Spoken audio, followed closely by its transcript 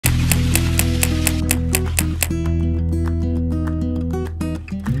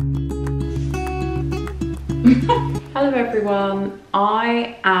Hello everyone,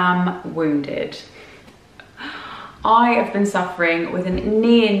 I am wounded. I have been suffering with a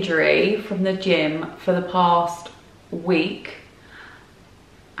knee injury from the gym for the past week.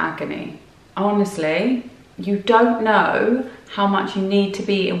 Agony. Honestly, you don't know how much you need to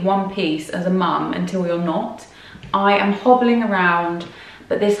be in one piece as a mum until you're not. I am hobbling around,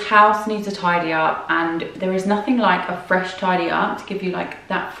 but this house needs a tidy up, and there is nothing like a fresh tidy up to give you like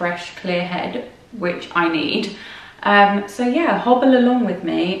that fresh clear head, which I need. So yeah, hobble along with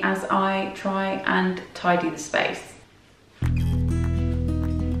me as I try and tidy the space.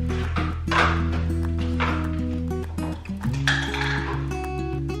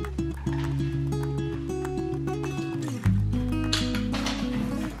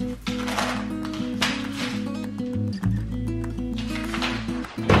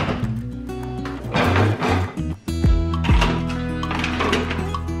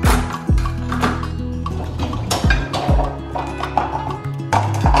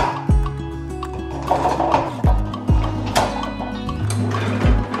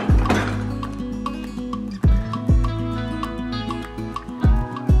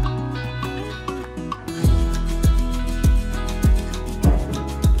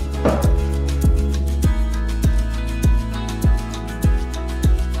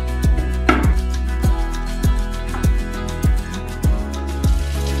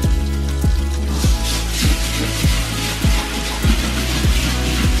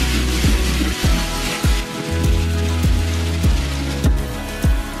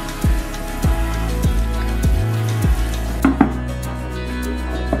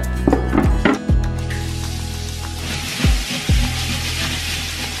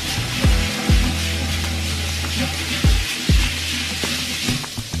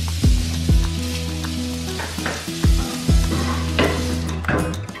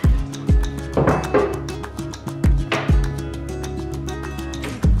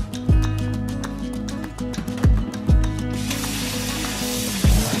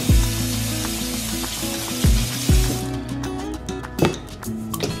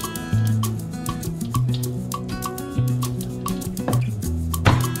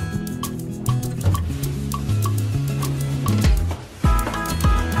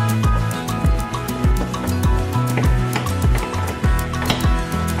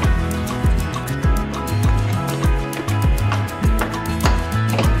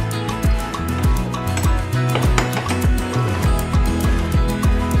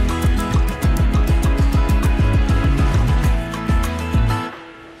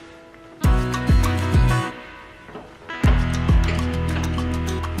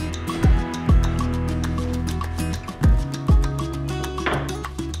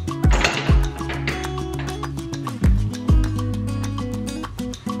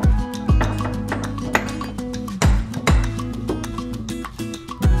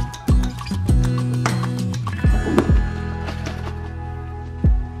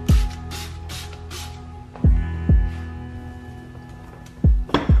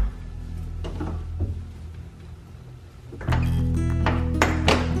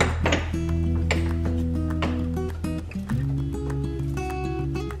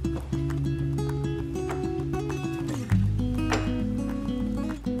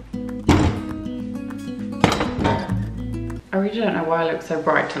 I really don't know why I look so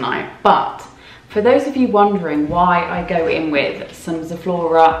bright tonight, but for those of you wondering why I go in with some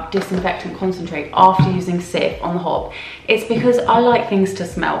Zaflora disinfectant concentrate after using Cif on the hob, it's because I like things to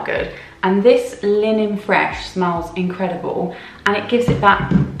smell good, and this Linen Fresh smells incredible and it gives it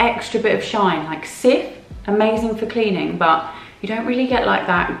that extra bit of shine. Like Cif, amazing for cleaning, but you don't really get like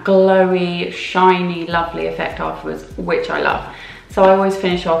that glowy, shiny, lovely effect afterwards, which I love. So I always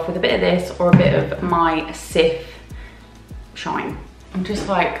finish off with a bit of this or a bit of my Cif shine. I'm just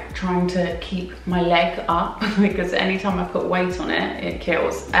like trying to keep my leg up because anytime I put weight on it, it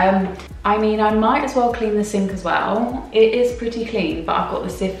kills. I mean, I might as well clean the sink as well. It is pretty clean, but I've got the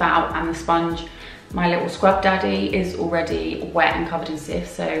Cif out and the sponge. My little scrub daddy is already wet and covered in Cif,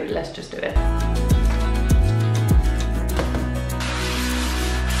 so let's just do it.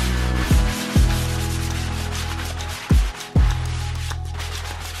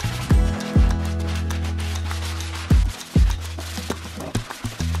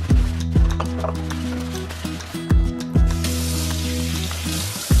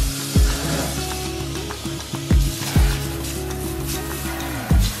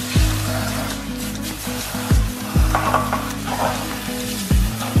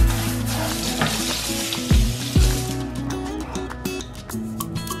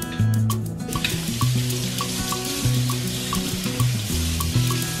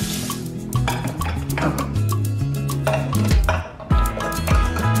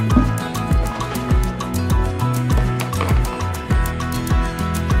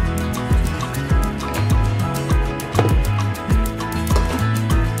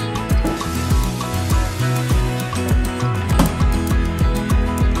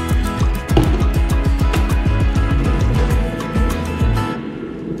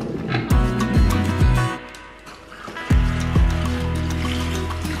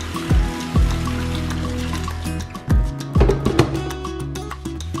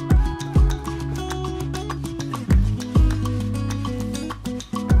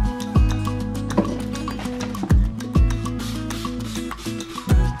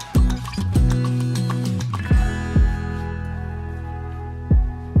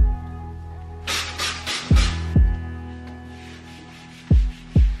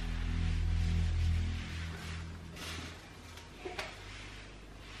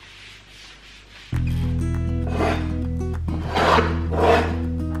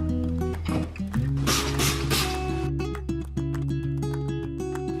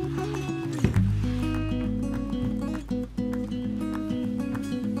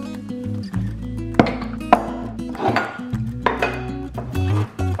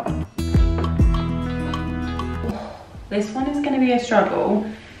 be a struggle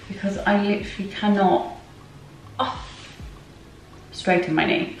because I literally cannot straighten my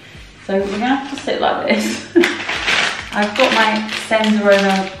knee. So we're gonna have to sit like this. I've got my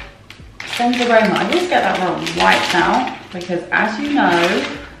Sensaroma, I always get that wrong, wipes out, because as you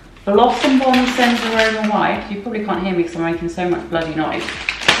know, Blossom Bomb Sensaroma wipe, you probably can't hear me because I'm making so much bloody noise.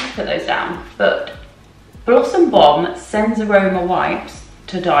 Put those down. But Blossom Bomb Sensaroma wipes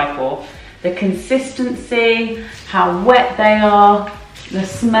to die for. The consistency, how wet they are, the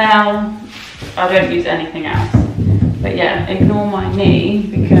smell. I don't use anything else. But yeah, ignore my knee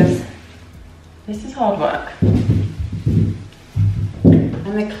because this is hard work.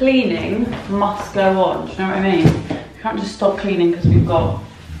 And the cleaning must go on, do you know what I mean? You can't just stop cleaning because we've got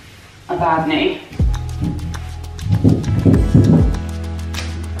a bad knee.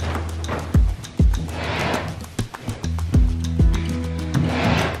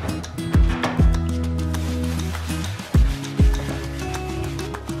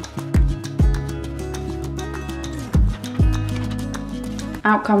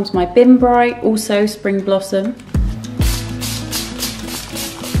 Out comes my Bin Bright, also Spring Blossom.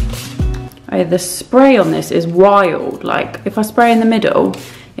 Oh, the spray on this is wild. Like, if I spray in the middle,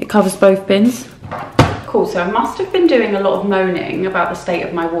 it covers both bins. Cool, so I must have been doing a lot of moaning about the state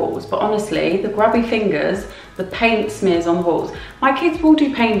of my walls, but honestly, the grubby fingers, the paint smears on the walls. My kids will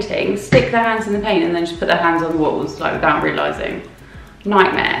do painting, stick their hands in the paint and then just put their hands on the walls, like without realising.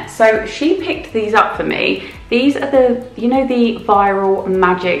 Nightmare. So she picked these up for me. These are the, you know, the viral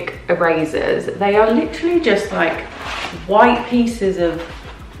magic erasers. They are literally just like white pieces of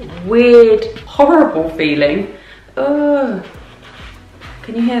weird, horrible feeling. Ugh.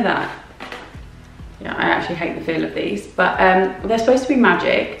 Can you hear that? Yeah, I actually hate the feel of these, but they're supposed to be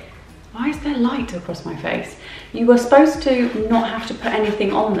magic. Why is there light across my face? You were supposed to not have to put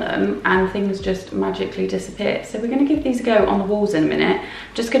anything on them and things just magically disappear. So we're going to give these a go on the walls in a minute.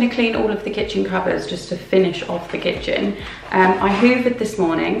 Just going to clean all of the kitchen cupboards just to finish off the kitchen. I hoovered this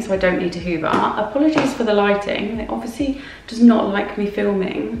morning, so I don't need to hoover. Apologies for the lighting. It obviously does not like me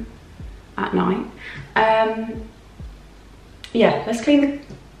filming at night. Yeah, let's clean the...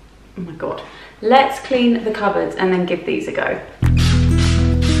 Oh my God. Let's clean the cupboards and then give these a go.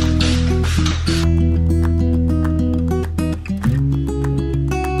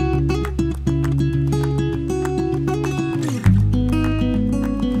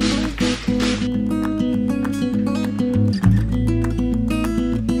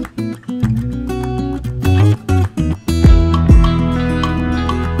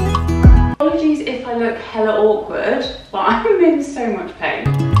 Hella awkward, but I'm in so much pain.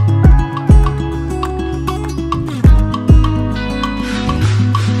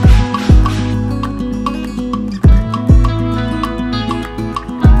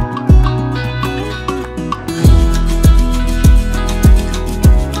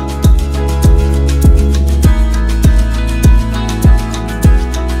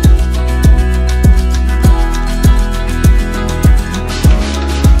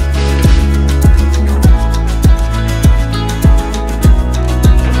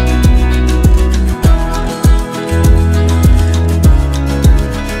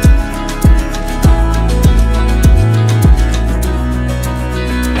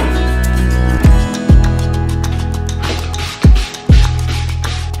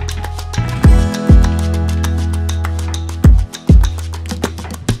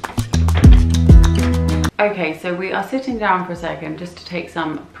 Okay, so we are sitting down for a second just to take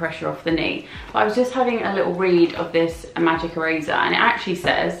some pressure off the knee. But I was just having a little read of this magic eraser and it actually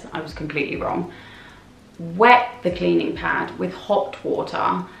says, I was completely wrong, wet the cleaning pad with hot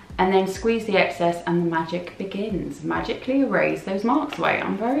water and then squeeze the excess and the magic begins. Magically erase those marks away.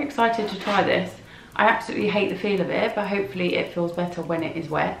 I'm very excited to try this. I absolutely hate the feel of it, but hopefully it feels better when it is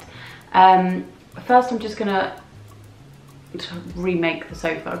wet. First I'm just gonna remake the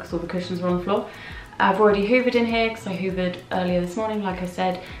sofa because all the cushions were on the floor. I've already hoovered in here because I hoovered earlier this morning, like I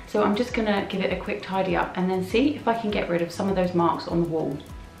said. So I'm just gonna give it a quick tidy up and then see if I can get rid of some of those marks on the wall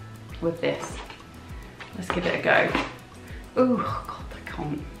with this. Let's give it a go. Oh God,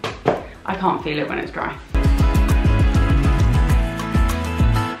 I can't feel it when it's dry.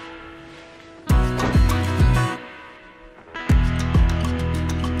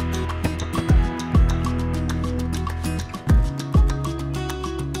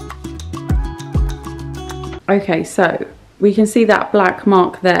 Okay, so we can see that black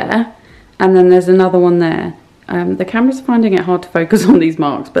mark there, and then there's another one there. The camera's finding it hard to focus on these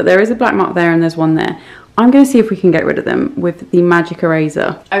marks, but there is a black mark there and there's one there. I'm going to see if we can get rid of them with the magic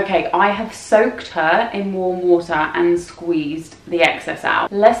eraser. Okay, I have soaked her in warm water and squeezed the excess out.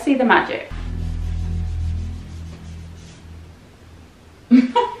 Let's see the magic.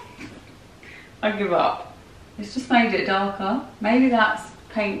 I give up. It's just made it darker. Maybe that's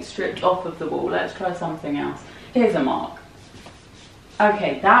paint stripped off of the wall. Let's try something else. Here's a mark.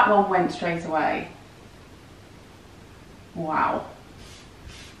 Okay, that one went straight away. Wow.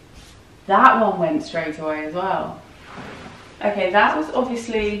 That one went straight away as well. Okay, that was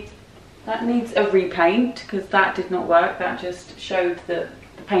obviously, that needs a repaint because that did not work. That just showed that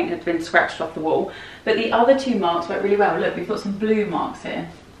the paint had been scratched off the wall. But the other two marks worked really well. Look, we've got some blue marks here.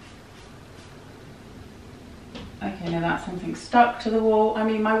 Okay, now that's something stuck to the wall. I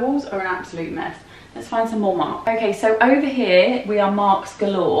mean, my walls are an absolute mess. Let's find some more marks. Okay, so over here we are marks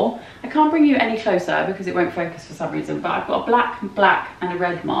galore. I can't bring you any closer because it won't focus for some reason, but I've got a black and a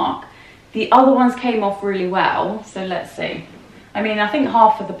red mark. The other ones came off really well, so let's see. I mean, I think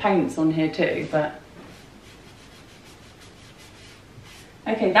half of the paint's on here too, but...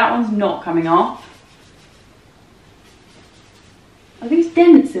 Okay, that one's not coming off. Are these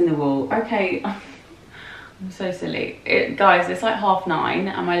dents in the wall? Okay. I'm so silly. Guys, it's like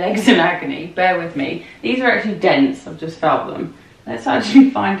 9:30 and my legs in agony. Bear with me. These are actually dents. I've just felt them. Let's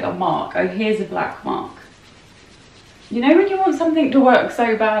actually find a mark. Oh, here's a black mark. You know when you want something to work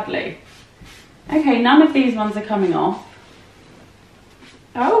so badly? Okay, none of these ones are coming off.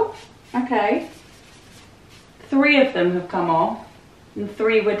 Oh, okay. 3 of them have come off and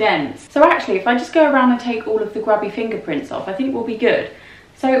 3 were dents. So actually, if I just go around and take all of the grubby fingerprints off, I think we'll be good.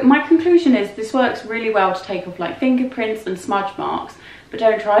 So my conclusion is this works really well to take off like fingerprints and smudge marks, but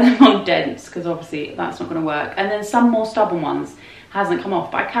don't try them on dents because obviously that's not going to work. And then some more stubborn ones hasn't come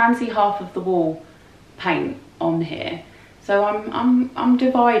off, but I can see half of the wall paint on here. So I'm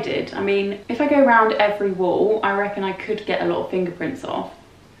divided. I mean, if I go around every wall, I reckon I could get a lot of fingerprints off.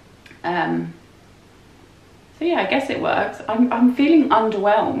 So yeah, I guess it works. I'm feeling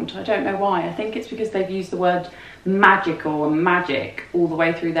underwhelmed. I don't know why. I think it's because they've used the word magical and magic all the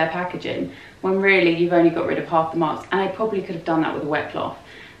way through their packaging, when really you've only got rid of half the marks, and I probably could have done that with a wet cloth.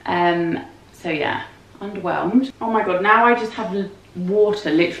 So yeah, underwhelmed. Oh my god, now I just have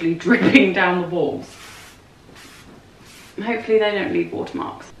water literally dripping down the walls. Hopefully they don't leave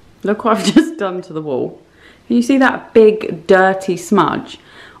watermarks. Look what I've just done to the wall. Can you see that big dirty smudge?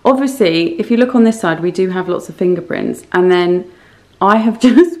 Obviously, if you look on this side, we do have lots of fingerprints, and then I have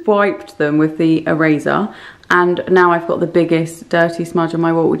just wiped them with the eraser, and now I've got the biggest dirty smudge on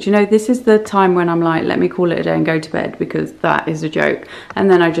my wall. Do you know, this is the time when I'm like, let me call it a day and go to bed because that is a joke. And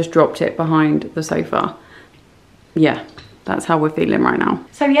then I just dropped it behind the sofa. Yeah, that's how we're feeling right now.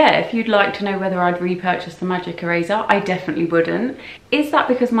 So yeah, if you'd like to know whether I'd repurchase the magic eraser, I definitely wouldn't. Is that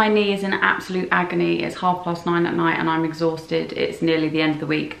because my knee is in absolute agony? It's 9:30 at night and I'm exhausted. It's nearly the end of the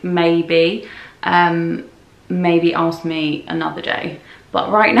week. Maybe. Maybe ask me another day. But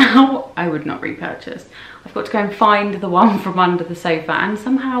right now, I would not repurchase. I've got to go and find the one from under the sofa and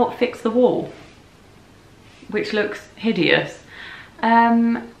somehow fix the wall, which looks hideous.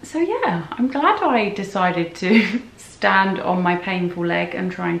 So yeah, I'm glad I decided to stand on my painful leg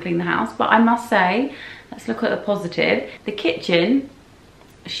and try and clean the house. But I must say, let's look at the positive. The kitchen,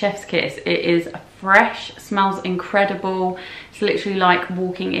 chef's kiss. It is fresh, smells incredible. It's literally like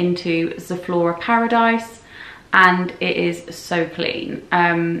walking into Zaflora paradise, and it is so clean.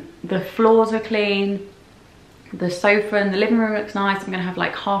 The floors are clean. The sofa in the living room looks nice. I'm gonna have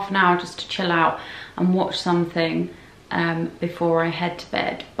like half an hour just to chill out and watch something before I head to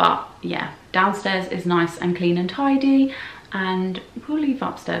bed. But yeah, downstairs is nice and clean and tidy, and we'll leave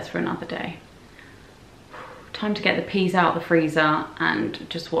upstairs for another day. Time to get the peas out of the freezer and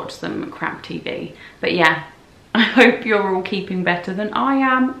just watch some crap TV. But yeah, I hope you're all keeping better than I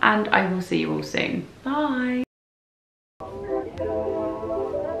am, and I will see you all soon. Bye.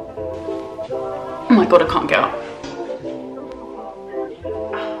 Oh my god, I can't get up.